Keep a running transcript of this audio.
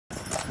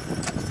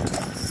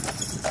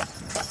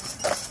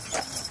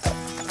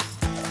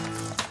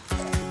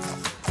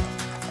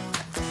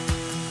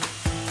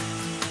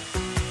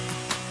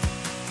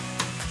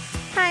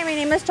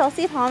name is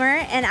Chelsea Palmer,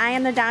 and I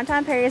am the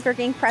Downtown Perrysburg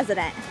Inc.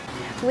 president.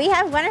 We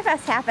have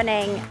Winterfest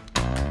happening.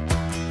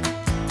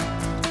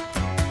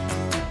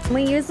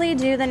 We usually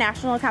do the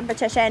national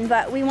competition,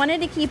 but we wanted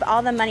to keep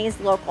all the monies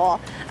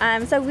local.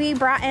 So we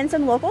brought in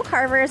some local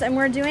carvers, and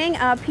we're doing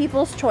a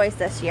People's Choice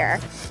this year.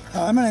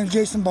 My name is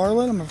Jason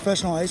Bartlett. I'm a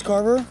professional ice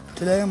carver.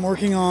 Today I'm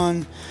working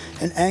on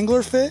an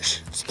anglerfish.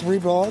 It's 3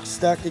 blocks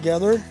stacked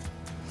together.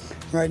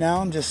 Right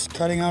now I'm just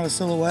cutting out a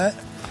silhouette,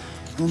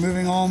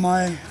 removing all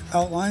my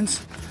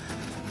outlines.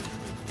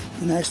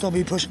 Next I'll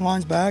be pushing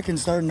lines back and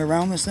starting to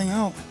round this thing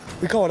out.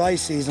 We call it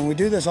ice season. We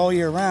do this all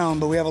year round,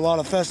 but we have a lot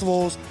of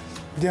festivals,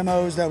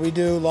 demos that we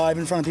do live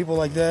in front of people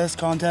like this,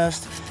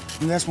 contests,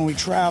 and that's when we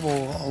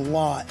travel a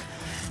lot.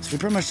 So we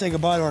pretty much say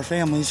goodbye to our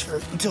families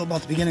until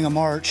about the beginning of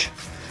March.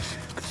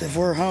 Because if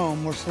we're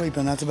home, we're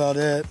sleeping, that's about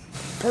it.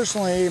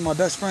 Personally, my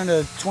best friend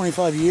of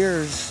 25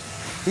 years,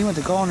 he went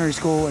to culinary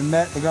school and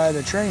met the guy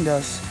that trained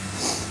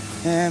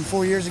us. And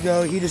 4 years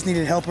ago, he just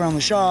needed help around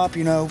the shop,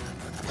 you know,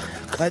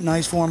 cutting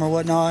ice for him or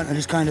whatnot. I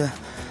just kind of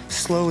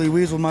slowly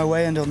weaseled my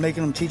way into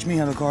making him teach me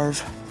how to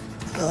carve.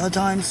 A lot of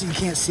times you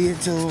can't see it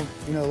till,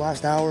 you know,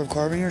 last hour of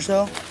carving or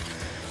so.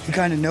 You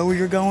kind of know where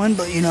you're going,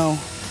 but you know,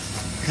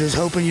 you're just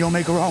hoping you don't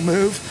make a wrong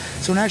move.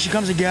 So when it actually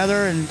comes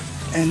together and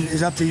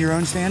is up to your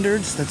own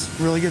standards, that's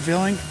a really good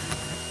feeling.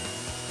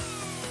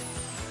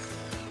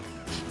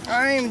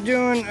 I am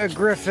doing a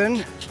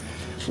griffin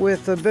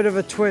with a bit of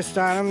a twist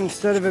on him.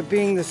 Instead of it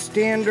being the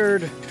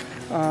standard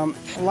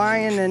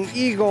lion and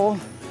eagle,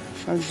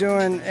 I'm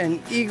doing an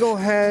eagle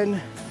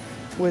head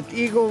with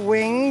eagle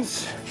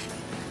wings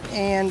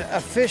and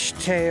a fish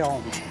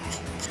tail.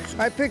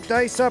 I picked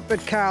ice up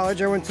at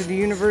college. I went to the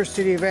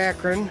University of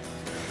Akron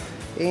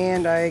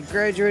and I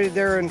graduated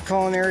there in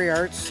culinary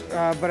arts,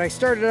 but I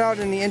started out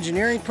in the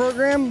engineering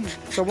program.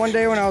 So one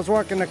day when I was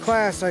walking to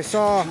class, I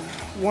saw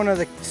one of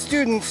the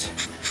students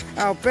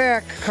out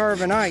back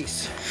carving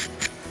ice.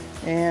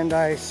 And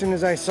as soon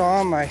as I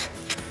saw him,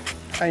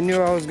 I knew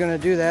I was gonna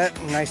do that,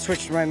 and I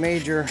switched my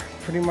major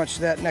pretty much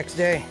that next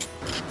day.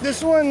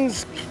 This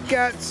one's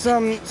got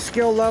some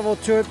skill level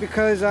to it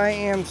because I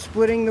am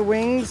splitting the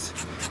wings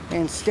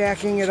and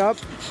stacking it up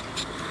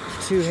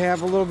to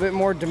have a little bit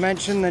more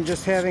dimension than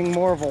just having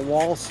more of a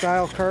wall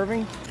style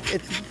carving.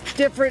 It's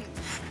different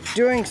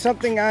doing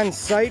something on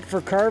site for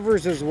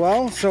carvers as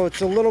well, so it's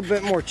a little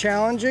bit more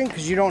challenging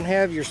because you don't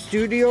have your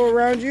studio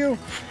around you.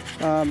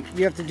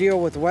 You have to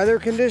deal with weather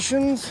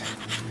conditions.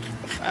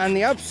 On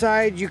the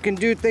upside, you can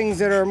do things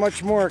that are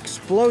much more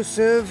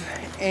explosive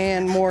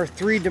and more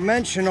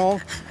three-dimensional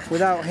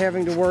without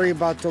having to worry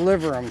about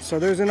delivering them. So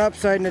there's an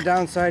upside and a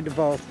downside to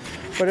both.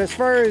 But as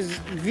far as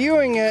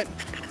viewing it,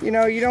 you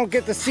know, you don't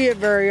get to see it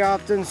very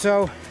often,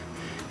 so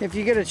if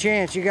you get a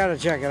chance, you gotta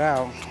check it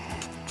out.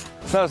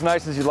 It's not as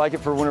nice as you'd like it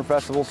for winter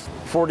festivals.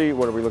 40,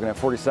 what are we looking at,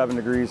 47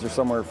 degrees or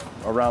somewhere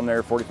around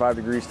there, 45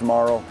 degrees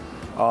tomorrow,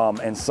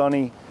 and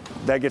sunny.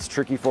 That gets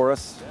tricky for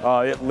us.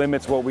 It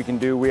limits what we can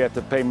do. We have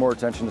to pay more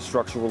attention to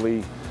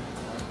structurally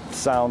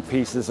sound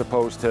pieces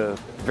opposed to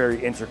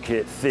very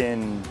intricate,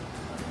 thin,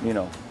 you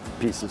know,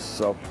 pieces.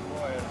 So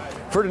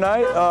for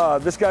tonight,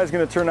 this guy's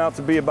gonna turn out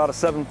to be about a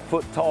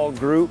 7-foot tall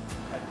group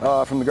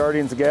from the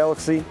Guardians of the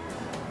Galaxy.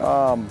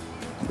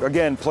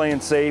 Again,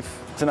 playing safe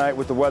tonight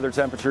with the weather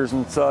temperatures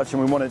and such,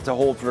 and we wanted it to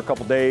hold for a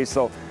couple days,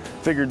 so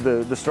figured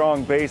the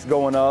strong base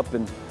going up,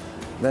 and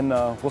then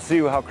we'll see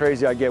how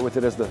crazy I get with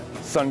it as the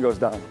sun goes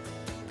down.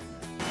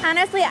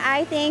 Honestly,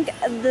 I think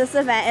this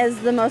event is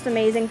the most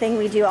amazing thing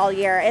we do all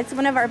year. It's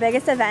one of our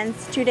biggest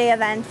events, 2-day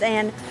events,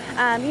 and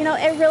you know,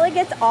 it really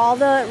gets all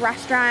the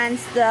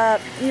restaurants, the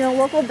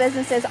local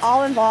businesses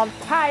all involved.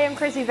 Hi, I'm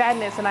Chrissy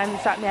Vadness, and I'm the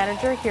shop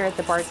manager here at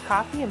the Bar's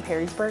Coffee in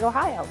Perrysburg,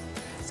 Ohio.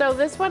 So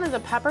this one is a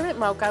peppermint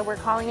mocha. We're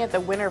calling it the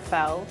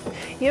Winterfest.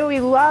 You know, we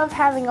love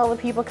having all the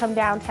people come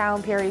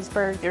downtown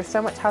Perrysburg. There's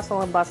so much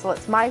hustle and bustle.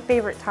 It's my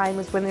favorite time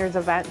is when there's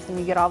events and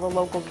you get all the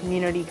local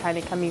community kind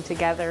of coming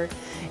together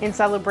in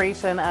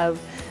celebration of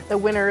the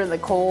winter and the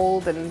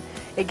cold. And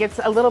it gets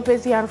a little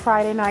busy on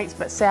Friday nights,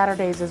 but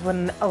Saturdays is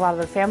when a lot of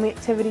the family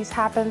activities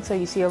happen. So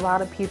you see a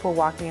lot of people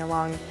walking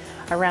along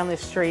around the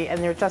street,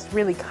 and they're just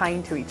really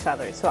kind to each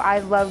other. So I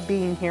love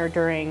being here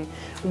during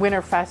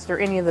Winterfest or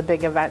any of the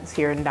big events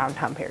here in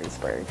downtown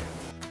Perrysburg.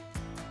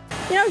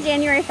 You know,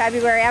 January,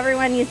 February,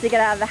 everyone needs to get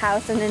out of the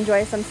house and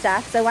enjoy some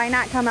stuff. So why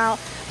not come out,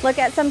 look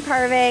at some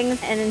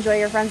carvings, and enjoy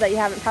your friends that you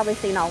haven't probably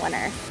seen all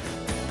winter.